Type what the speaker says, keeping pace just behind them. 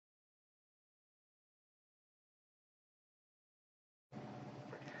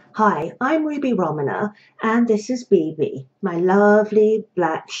Hi, I'm Ruby Romina, and this is BB, my lovely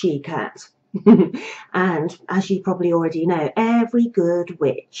black she-cat. And as you probably already know, every good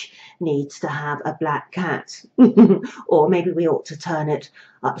witch needs to have a black cat. Or maybe we ought to turn it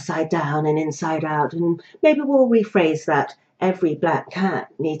upside down and inside out, and maybe we'll rephrase that. Every black cat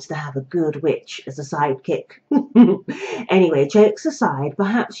needs to have a good witch as a sidekick. Anyway, jokes aside,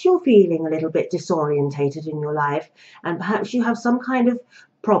 perhaps you're feeling a little bit disorientated in your life, and perhaps you have some kind of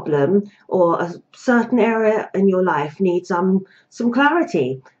problem or a certain area in your life needs some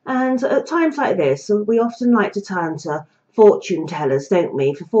clarity. And at times like this, we often like to turn to fortune tellers, don't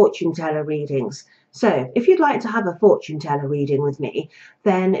we, for fortune teller readings. So if you'd like to have a fortune teller reading with me,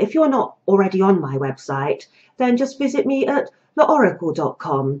 then if you're not already on my website, then just visit me at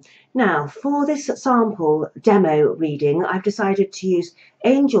theoracle.com. Now, for this sample demo reading, I've decided to use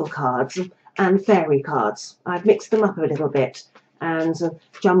angel cards and fairy cards. I've mixed them up a little bit and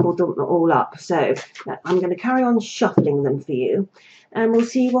jumbled them all up. So I'm going to carry on shuffling them for you, and we'll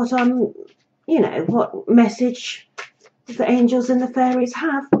see what what message the angels and the fairies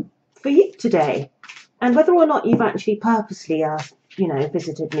have for you today, and whether or not you've actually purposely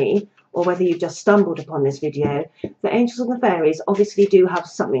visited me, or whether you've just stumbled upon this video. The angels and the fairies obviously do have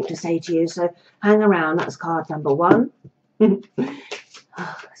something to say to you, so hang around. That's card number one.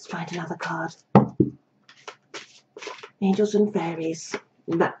 Let's find another card. Angels and fairies.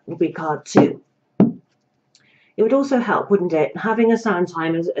 That will be card two. It would also help, wouldn't it, having a sound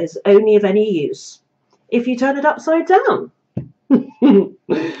time is only of any use if you turn it upside down.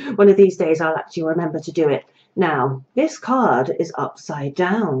 One of these days I'll actually remember to do it. Now, this card is upside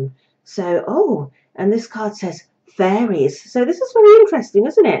down. So, and this card says fairies. So this is very interesting,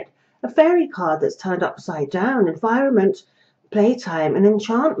 isn't it? A fairy card that's turned upside down. Environment, playtime, and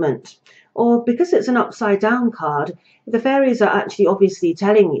enchantment. Or because it's an upside down card, the fairies are actually obviously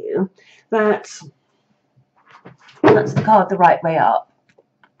telling you that that's the card the right way up.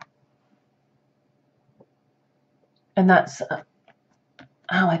 And that's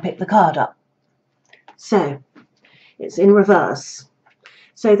how I picked the card up. So it's in reverse.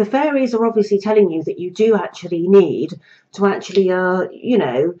 So the fairies are obviously telling you that you do actually need to actually,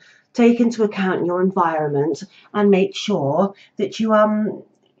 take into account your environment and make sure that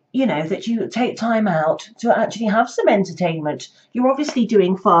that you take time out to actually have some entertainment. You're obviously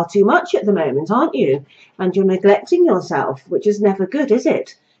doing far too much at the moment, aren't you? And you're neglecting yourself, which is never good, is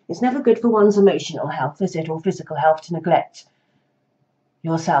it? It's never good for one's emotional health, is it, or physical health, to neglect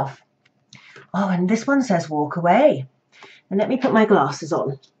yourself. Oh, and this one says walk away. And let me put my glasses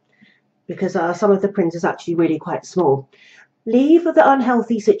on, because some of the print is actually really quite small. Leave the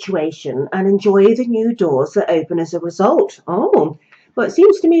unhealthy situation and enjoy the new doors that open as a result. Oh, well, it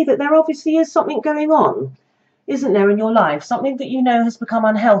seems to me that there obviously is something going on, isn't there, in your life? Something that you know has become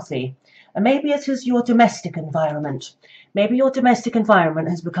unhealthy. And maybe it is your domestic environment. Maybe your domestic environment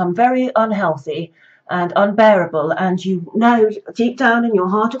has become very unhealthy and unbearable, and you know deep down in your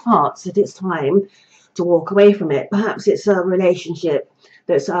heart of hearts that it's time to walk away from it. Perhaps it's a relationship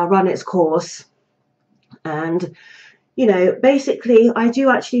that's run its course. And, basically, I do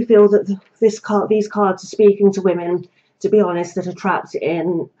actually feel that these cards are speaking to women, to be honest, that are trapped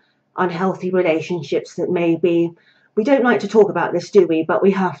in unhealthy relationships that maybe, we don't like to talk about this, do we? But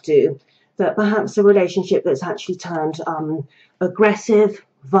we have to. That perhaps a relationship that's actually turned aggressive,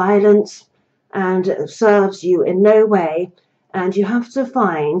 violent, and serves you in no way. And you have to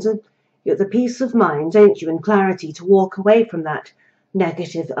find the peace of mind, don't you, and clarity to walk away from that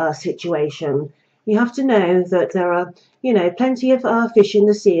negative situation. You have to know that there are, plenty of fish in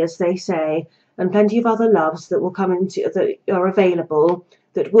the sea, as they say, and plenty of other loves that will come into, that are available,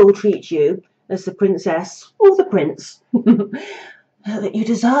 that will treat you as the princess or the prince that you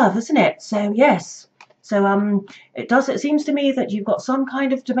deserve, isn't it? So yes. So it seems to me that you've got some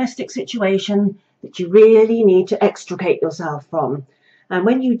kind of domestic situation that you really need to extricate yourself from. And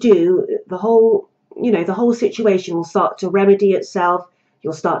when you do, the whole situation will start to remedy itself.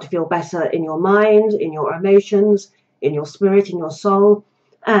 You'll start to feel better in your mind, in your emotions, in your spirit, in your soul,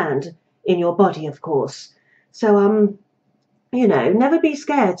 and in your body, of course. So never be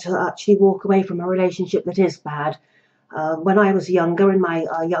scared to actually walk away from a relationship that is bad. When I was younger, in my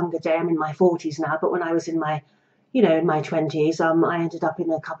younger day, I'm in my 40s now, but when I was in my, in my 20s, I ended up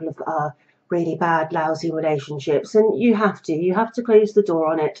in a couple of really bad, lousy relationships. And you have to close the door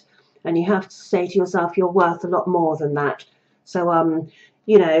on it, and you have to say to yourself, you're worth a lot more than that. So,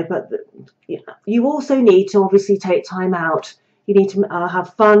 but you also need to obviously take time out. You need to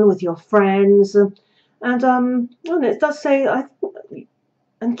have fun with your friends, and it does say,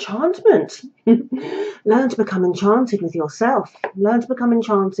 enchantment. Learn to become enchanted with yourself. Learn to become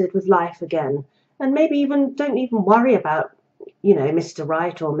enchanted with life again. And maybe even don't even worry about, Mr.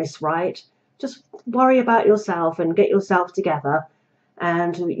 Right or Miss Right. Just worry about yourself and get yourself together,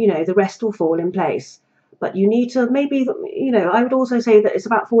 and the rest will fall in place. But you need to maybe, I would also say that it's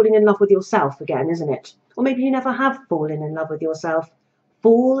about falling in love with yourself again, isn't it? Or maybe you never have fallen in love with yourself.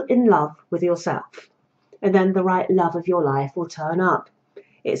 Fall in love with yourself, and then the right love of your life will turn up.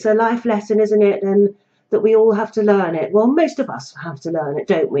 It's a life lesson, isn't it? And that we all have to learn it. Well, most of us have to learn it,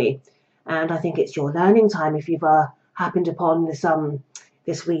 don't we? And I think it's your learning time if you've happened upon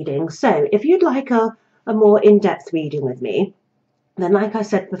this reading. So if you'd like a more in-depth reading with me, then like I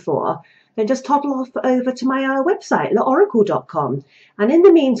said before, then just toddle off over to my website, theoracle.com. And in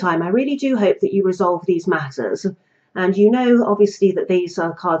the meantime, I really do hope that you resolve these matters. And obviously, that these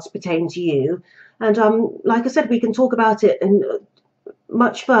cards pertain to you. And like I said, we can talk about it in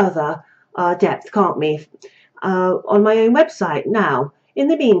much further depth, can't we? On my own website. Now, in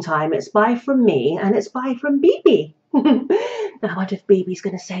the meantime, it's bye from me, and it's bye from BB. Now, I wonder if BB's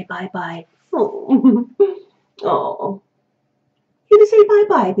going to say bye-bye. Oh. Oh. You going to say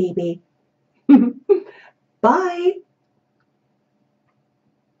bye-bye, BB? Bye.